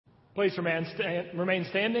Please remain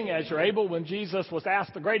standing as you're able. When Jesus was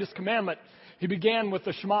asked the greatest commandment, he began with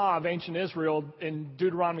the Shema of ancient Israel in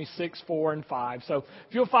Deuteronomy 6, 4, and 5. So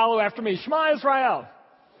if you'll follow after me, Shema Israel.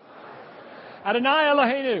 Adonai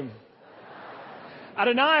Eloheinu.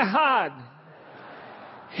 Adonai Echad.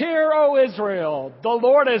 Hear, O Israel, the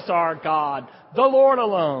Lord is our God, the Lord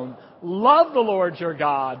alone. Love the Lord your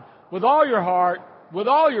God with all your heart, with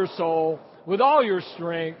all your soul, with all your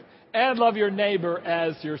strength, and love your neighbor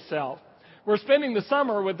as yourself. We're spending the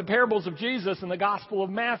summer with the parables of Jesus in the Gospel of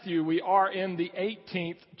Matthew. We are in the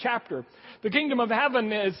 18th chapter. The kingdom of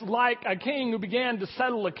heaven is like a king who began to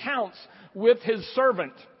settle accounts with his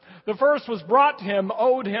servant. The first was brought to him,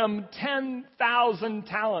 owed him 10,000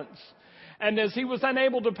 talents. And as he was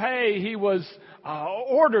unable to pay, he was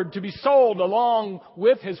ordered to be sold along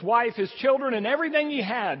with his wife, his children, and everything he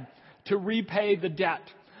had to repay the debt.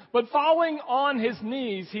 But falling on his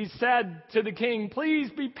knees, he said to the king, "Please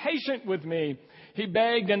be patient with me," he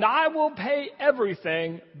begged, "and I will pay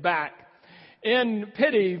everything back." In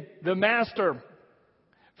pity, the master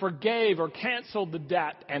forgave or canceled the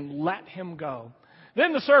debt and let him go.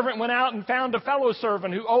 Then the servant went out and found a fellow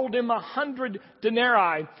servant who owed him 100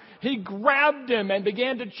 denarii. He grabbed him and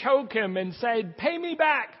began to choke him and said, "Pay me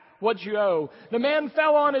back what you owe." The man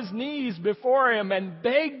fell on his knees before him and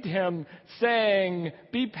begged him, saying,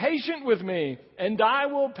 "Be patient with me, and I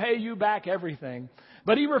will pay you back everything."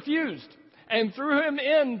 But he refused and threw him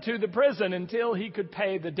into the prison until he could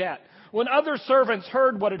pay the debt. When other servants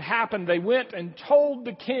heard what had happened, they went and told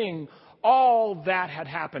the king all that had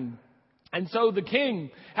happened. And so the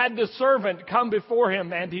king had the servant come before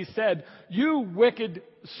him, and he said, "You wicked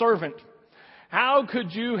servant, how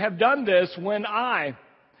could you have done this when I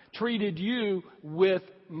treated you with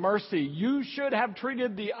mercy? You should have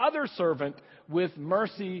treated the other servant with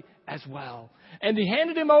mercy as well." And he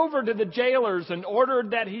handed him over to the jailers and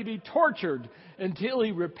ordered that he be tortured until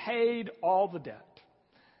he repaid all the debt.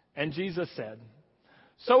 And Jesus said,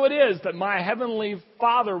 "So it is that my heavenly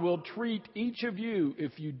Father will treat each of you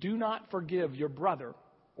if you do not forgive your brother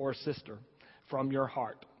or sister from your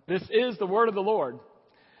heart." This is the word of the Lord.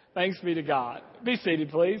 Thanks be to God. Be seated,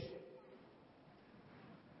 please.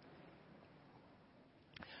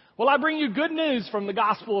 Well, I bring you good news from the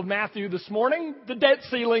Gospel of Matthew this morning. The debt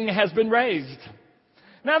ceiling has been raised.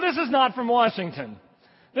 Now, this is not from Washington.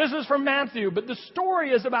 This is from Matthew, but the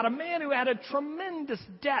story is about a man who had a tremendous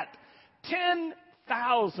debt,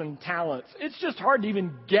 10,000 talents. It's just hard to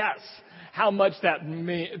even guess how much that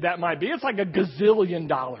might be. It's like a gazillion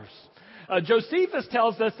dollars. Josephus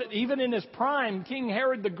tells us that even in his prime, King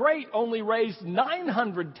Herod the Great only raised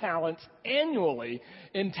 900 talents annually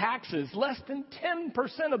in taxes. Less than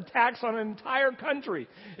 10% of tax on an entire country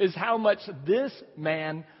is how much this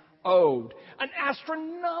man owed. An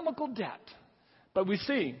astronomical debt. But we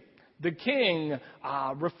see the king,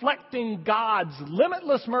 reflecting God's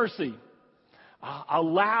limitless mercy,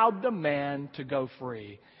 allowed the man to go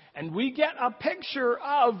free. And we get a picture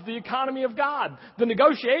of the economy of God. The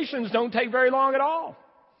negotiations don't take very long at all.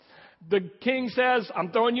 The king says,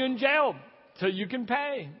 "I'm throwing you in jail till you can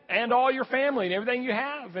pay, and all your family and everything you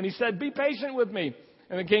have." And he said, "Be patient with me."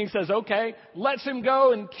 And the king says, "Okay," lets him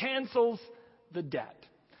go and cancels the debt.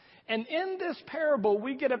 And in this parable,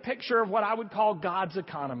 we get a picture of what I would call God's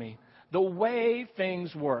economy, the way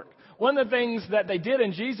things work. One of the things that they did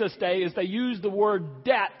in Jesus' day is they used the word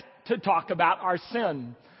debt to talk about our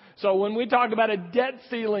sin. So when we talk about a debt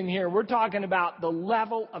ceiling here, we're talking about the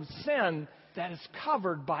level of sin that is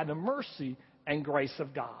covered by the mercy and grace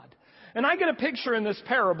of God. And I get a picture in this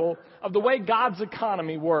parable of the way God's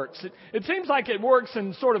economy works. It seems like it works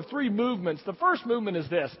in sort of three movements. The first movement is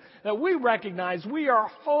this, that we recognize we are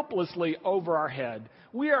hopelessly over our head.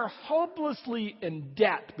 We are hopelessly in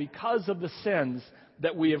debt because of the sins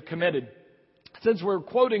that we have committed. Since we're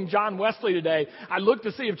quoting John Wesley today, I looked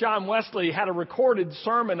to see if John Wesley had a recorded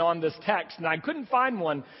sermon on this text, and I couldn't find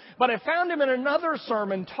one. But I found him in another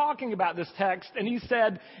sermon talking about this text, and he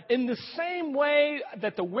said, "In the same way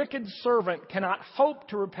that the wicked servant cannot hope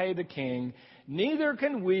to repay the king, neither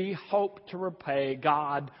can we hope to repay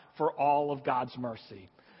God for all of God's mercy."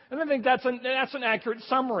 And I think that's an accurate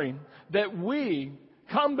summary, that we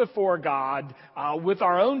come before God with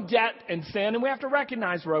our own debt and sin, and we have to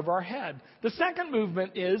recognize we're over our head. The second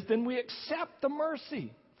movement is then we accept the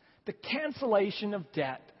mercy, the cancellation of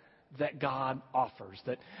debt that God offers.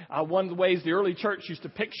 That one of the ways the early church used to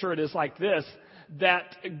picture it is like this,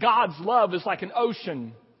 that God's love is like an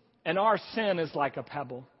ocean and our sin is like a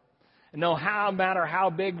pebble. And no matter how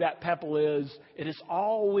big that pebble is, it is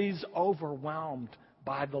always overwhelmed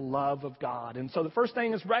by the love of God. And so the first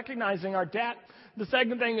thing is recognizing our debt. The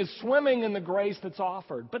second thing is swimming in the grace that's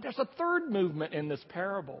offered. But there's a third movement in this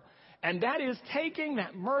parable, and that is taking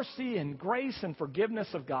that mercy and grace and forgiveness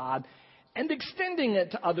of God and extending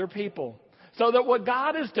it to other people, so that what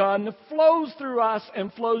God has done flows through us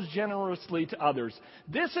and flows generously to others.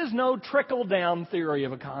 This is no trickle-down theory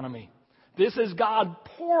of economy. This is God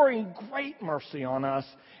pouring great mercy on us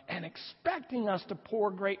and expecting us to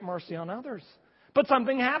pour great mercy on others. But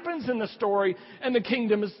something happens in the story, and the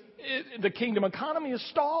kingdom economy is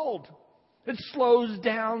stalled. It slows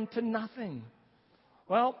down to nothing.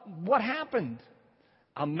 Well, what happened?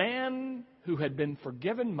 A man who had been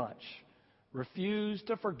forgiven much refused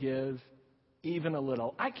to forgive even a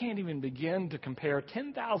little. I can't even begin to compare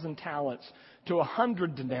 10,000 talents to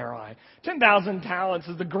 100 denarii. 10,000 talents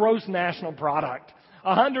is the gross national product.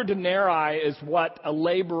 100 denarii is what a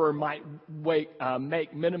laborer might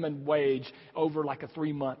make minimum wage over like a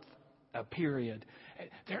 3-month period.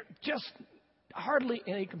 They're just hardly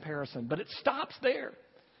any comparison. But it stops there.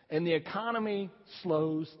 And the economy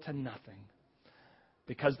slows to nothing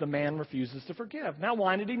because the man refuses to forgive. Now,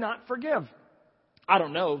 why did he not forgive? I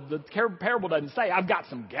don't know. The parable doesn't say. I've got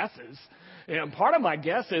some guesses. And part of my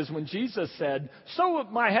guess is when Jesus said, "So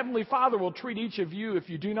my heavenly Father will treat each of you if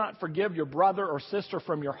you do not forgive your brother or sister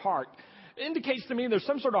from your heart." It indicates to me there's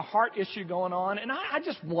some sort of heart issue going on. And I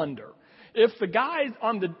just wonder if the guy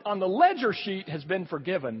on the ledger sheet has been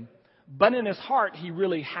forgiven, but in his heart he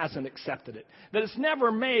really hasn't accepted it. That it's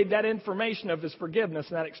never made, that information of his forgiveness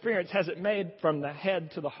and that experience hasn't made from the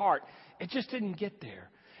head to the heart. It just didn't get there.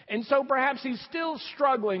 And so perhaps he's still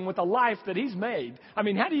struggling with a life that he's made. I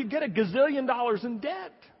mean, how do you get $1 gazillion in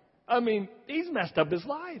debt? I mean, he's messed up his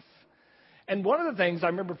life. And one of the things I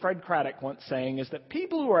remember Fred Craddock once saying is that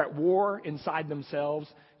people who are at war inside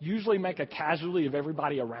themselves usually make a casualty of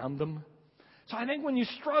everybody around them. So I think when you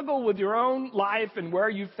struggle with your own life and where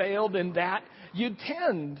you failed in that, you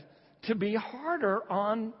tend to be harder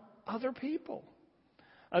on other people.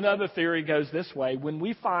 Another theory goes this way. When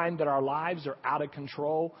we find that our lives are out of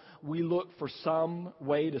control, we look for some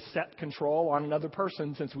way to set control on another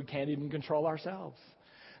person since we can't even control ourselves.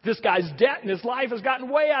 This guy's debt in his life has gotten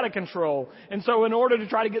way out of control. And so in order to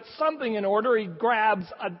try to get something in order, he grabs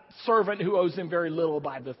a servant who owes him very little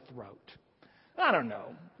by the throat. I don't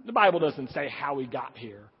know. The Bible doesn't say how he got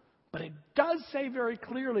here. But it does say very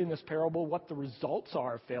clearly in this parable what the results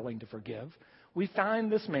are of failing to forgive. We find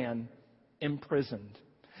this man imprisoned.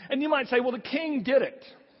 And you might say, well, the king did it.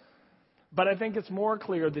 But I think it's more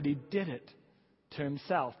clear that he did it to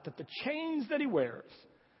himself, that the chains that he wears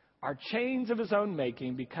are chains of his own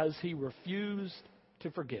making because he refused to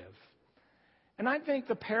forgive. And I think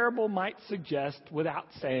the parable might suggest, without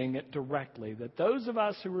saying it directly, that those of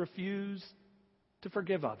us who refuse to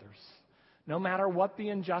forgive others, no matter what the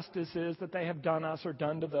injustice is that they have done us or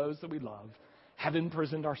done to those that we love, have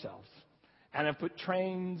imprisoned ourselves and have put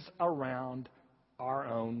chains around our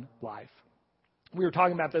own life. We were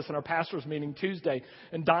talking about this in our pastor's meeting Tuesday,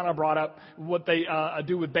 and Donna brought up what they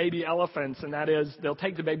do with baby elephants, and that is they'll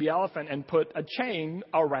take the baby elephant and put a chain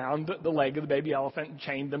around the leg of the baby elephant and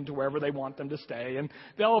chain them to wherever they want them to stay. And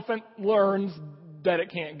the elephant learns that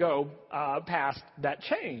it can't go past that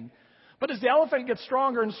chain. But as the elephant gets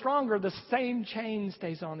stronger and stronger, the same chain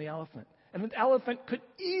stays on the elephant. And the elephant could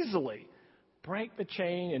easily break the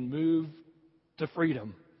chain and move to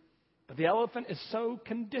freedom. But the elephant is so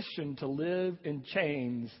conditioned to live in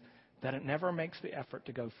chains that it never makes the effort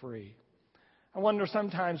to go free. I wonder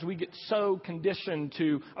sometimes we get so conditioned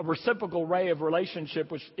to a reciprocal way of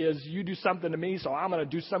relationship, which is you do something to me, so I'm going to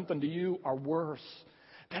do something to you, or worse,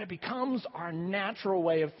 that it becomes our natural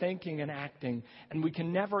way of thinking and acting, and we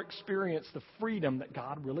can never experience the freedom that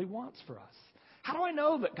God really wants for us. How do I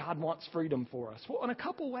know that God wants freedom for us? Well, in a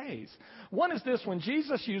couple ways. One is this. When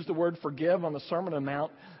Jesus used the word forgive on the Sermon on the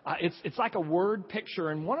Mount, it's like a word picture.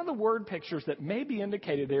 And one of the word pictures that may be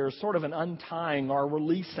indicated there is sort of an untying or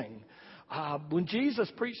releasing. When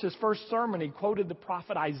Jesus preached his first sermon, he quoted the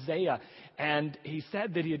prophet Isaiah. And he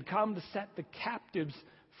said that he had come to set the captives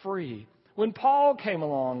free. When Paul came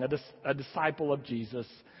along, a disciple of Jesus,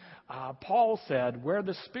 Paul said, "Where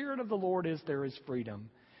the Spirit of the Lord is, there is freedom."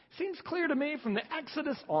 Seems clear to me from the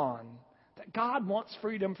Exodus on that God wants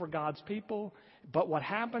freedom for God's people, but what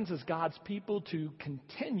happens is God's people to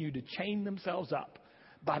continue to chain themselves up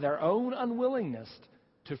by their own unwillingness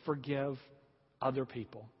to forgive other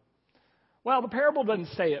people. Well, the parable doesn't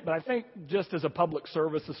say it, but I think just as a public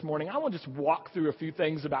service this morning, I want to just walk through a few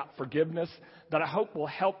things about forgiveness that I hope will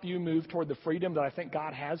help you move toward the freedom that I think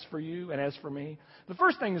God has for you and has for me. The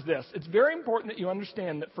first thing is this. It's very important that you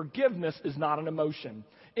understand that forgiveness is not an emotion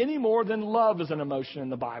any more than love is an emotion in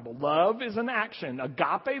the Bible. Love is an action.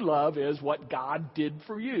 Agape love is what God did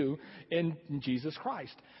for you in Jesus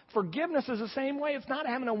Christ. Forgiveness is the same way. It's not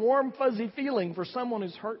having a warm, fuzzy feeling for someone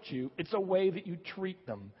who's hurt you. It's a way that you treat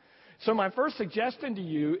them. So my first suggestion to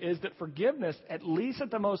you is that forgiveness, at least at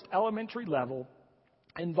the most elementary level,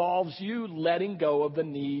 involves you letting go of the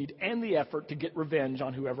need and the effort to get revenge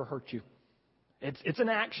on whoever hurt you. It's an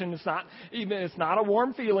action. It's not a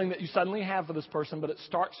warm feeling that you suddenly have for this person, but it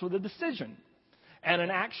starts with a decision and an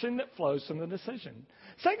action that flows from the decision.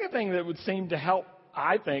 Second thing that would seem to help,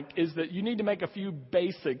 I think, is that you need to make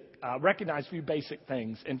recognize a few basic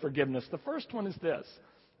things in forgiveness. The first one is this: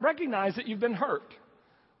 recognize that you've been hurt.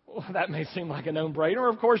 Well, that may seem like a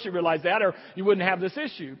no-brainer. Of course you realize that, or you wouldn't have this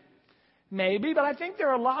issue. Maybe, but I think there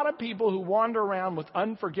are a lot of people who wander around with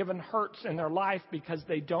unforgiven hurts in their life because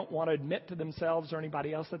they don't want to admit to themselves or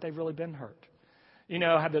anybody else that they've really been hurt. You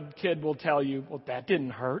know how the kid will tell you, well, that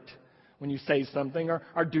didn't hurt, when you say something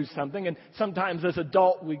or do something. And sometimes as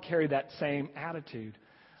adults, we carry that same attitude.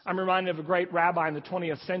 I'm reminded of a great rabbi in the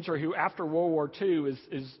 20th century who, after World War II,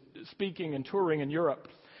 is speaking and touring in Europe.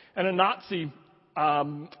 And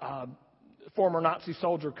a former Nazi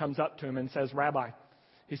soldier comes up to him and says, Rabbi,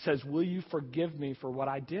 he says, will you forgive me for what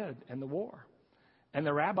I did in the war? And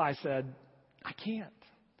the rabbi said, I can't.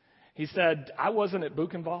 He said, I wasn't at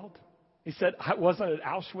Buchenwald. He said, I wasn't at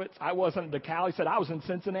Auschwitz. I wasn't at Dachau. He said, I was in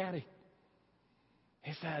Cincinnati.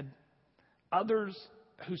 He said, others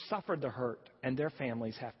who suffered the hurt and their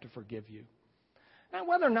families have to forgive you. Now,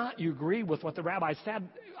 whether or not you agree with what the rabbi said,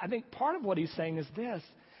 I think part of what he's saying is this: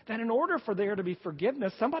 that in order for there to be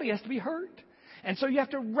forgiveness, somebody has to be hurt. And so you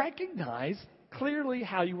have to recognize clearly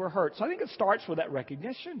how you were hurt. So I think it starts with that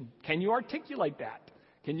recognition. Can you articulate that?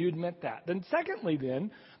 Can you admit that? Then secondly,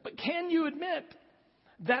 but can you admit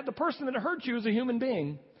that the person that hurt you is a human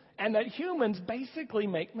being and that humans basically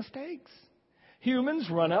make mistakes? Humans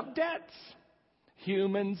run up debts.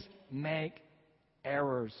 Humans make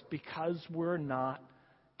errors because we're not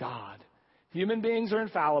God. Human beings are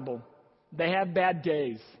infallible. They have bad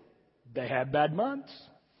days. They have bad months.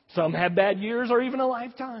 Some have bad years or even a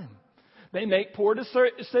lifetime. They make poor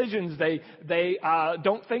decisions. They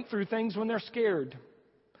don't think through things when they're scared.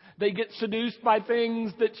 They get seduced by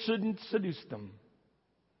things that shouldn't seduce them.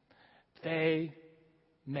 They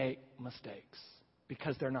make mistakes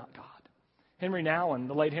because they're not God. Henry Nouwen,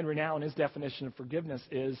 the late Henry Nouwen, his definition of forgiveness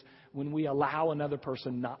is when we allow another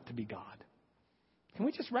person not to be God. Can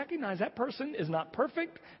we just recognize that person is not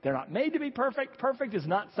perfect? They're not made to be perfect. Perfect is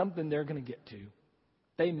not something they're going to get to.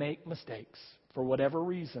 They make mistakes. For whatever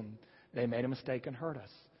reason, they made a mistake and hurt us.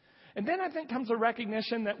 And then I think comes a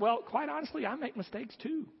recognition that, well, quite honestly, I make mistakes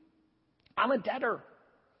too. I'm a debtor.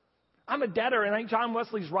 I'm a debtor, and I think John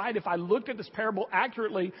Wesley's right. If I look at this parable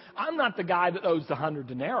accurately, I'm not the guy that owes the 100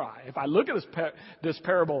 denarii. If I look at this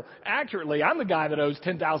parable accurately, I'm the guy that owes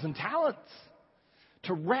 10,000 talents.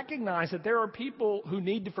 To recognize that there are people who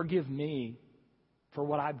need to forgive me for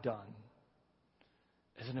what I've done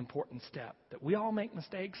is an important step. That we all make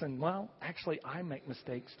mistakes, and, well, actually, I make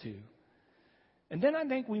mistakes too. And then I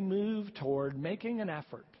think we move toward making an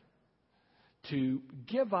effort to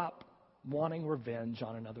give up wanting revenge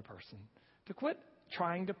on another person. To quit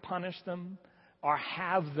trying to punish them or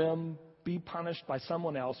have them be punished by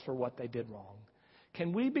someone else for what they did wrong.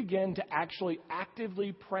 Can we begin to actually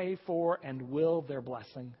actively pray for and will their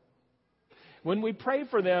blessing? When we pray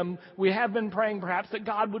for them, we have been praying perhaps that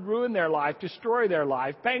God would ruin their life, destroy their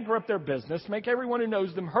life, bankrupt their business, make everyone who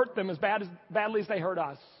knows them hurt them as badly as they hurt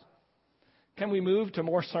us. Can we move to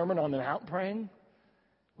more Sermon on the Mount praying?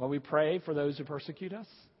 While we pray for those who persecute us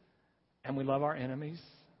and we love our enemies.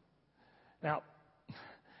 Now,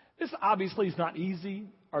 this obviously is not easy,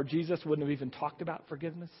 or Jesus wouldn't have even talked about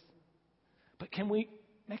forgiveness. But can we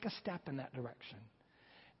make a step in that direction?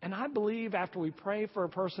 And I believe after we pray for a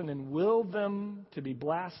person and will them to be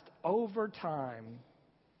blessed over time,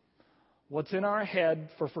 what's in our head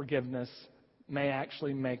for forgiveness may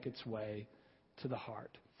actually make its way to the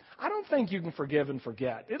heart. I don't think you can forgive and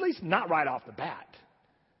forget, at least not right off the bat.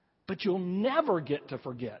 But you'll never get to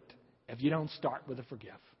forget if you don't start with a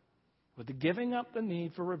forgive. With the giving up the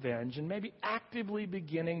need for revenge and maybe actively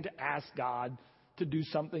beginning to ask God to do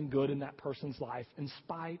something good in that person's life in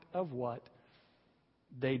spite of what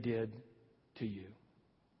they did to you.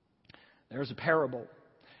 There's a parable.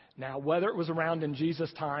 Now, whether it was around in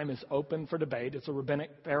Jesus' time is open for debate. It's a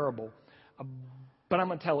rabbinic parable but I'm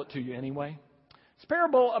going to tell it to you anyway. It's a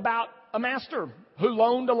parable about a master who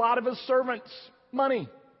loaned a lot of his servants money.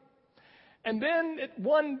 And then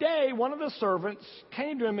one day, one of the servants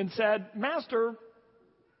came to him and said, Master,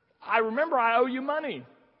 I remember I owe you money,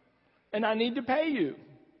 and I need to pay you.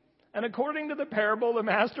 And according to the parable, the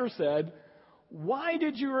master said, why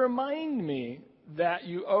did you remind me that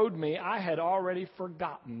you owed me? I had already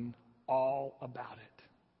forgotten all about it.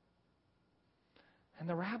 And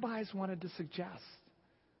the rabbis wanted to suggest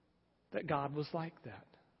that God was like that.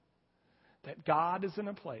 That God is in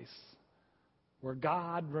a place where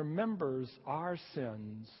God remembers our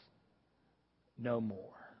sins no more.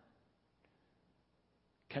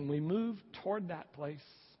 Can we move toward that place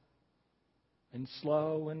in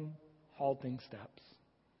slow and halting steps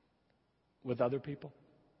with other people?